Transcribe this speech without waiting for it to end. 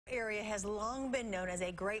area has long been known as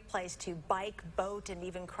a great place to bike, boat, and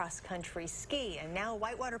even cross-country ski. And now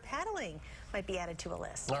whitewater paddling might be added to a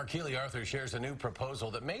list. Our Keely Arthur shares a new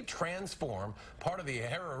proposal that may transform part of the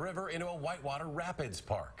Yahara River into a whitewater rapids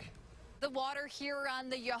park. The water here on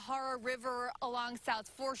the Yahara River along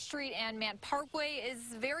South 4th Street and Mant Parkway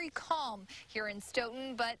is very calm here in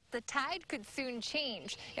Stoughton, but the tide could soon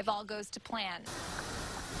change if all goes to plan.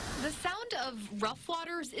 The sound of rough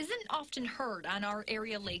waters isn't often heard on our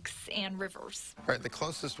area lakes and rivers. Right, the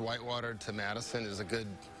closest whitewater to Madison is a good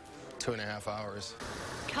 2.5 hours.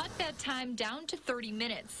 Cut that time down to 30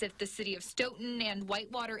 minutes if the city of Stoughton and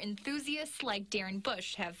whitewater enthusiasts like Darren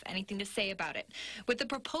Bush have anything to say about it. With the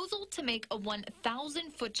proposal to make a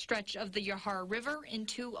 1,000-foot stretch of the Yahara River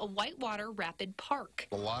into a whitewater rapid park.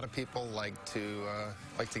 A lot of people like to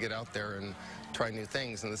get out there and try new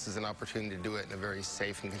things, and this is an opportunity to do it in a very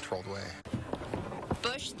safe and controlled way.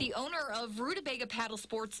 Bush, the owner of Rutabaga Paddle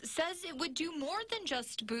Sports, says it would do more than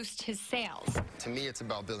just boost his sales. To me, it's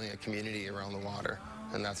about building a community around the water,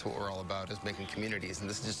 and that's what we're all about, is making communities. And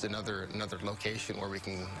this is just another location where we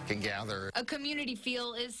can gather. A community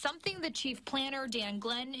feel is something the chief planner, Dan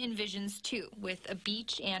Glenn, envisions too, with a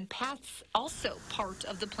beach and paths also part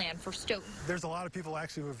of the plan for Stoughton. There's a lot of people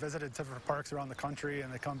actually who have visited different parks around the country,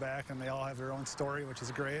 and they come back and they all have their own story, which is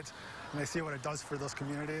great. And they see what it does for those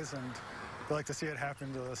communities, and they like to see it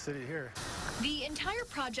happen to the city here. The entire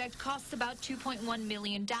project costs about $2.1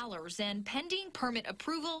 million, and pending permit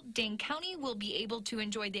approval, Dane County will be able to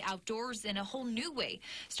enjoy the outdoors in a whole new way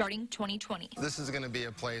starting 2020. This is going to be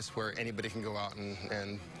a place where anybody can go out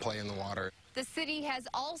and play in the water. The city has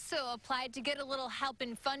also applied to get a little help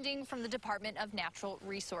in funding from the Department of Natural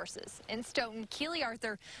Resources. In Stoughton, Keely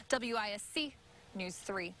Arthur, WISC News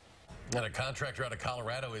 3. And a contractor out of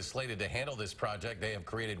Colorado is slated to handle this project. They have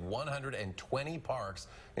created 120 parks,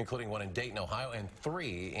 including one in Dayton, Ohio, and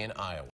 3 in Iowa.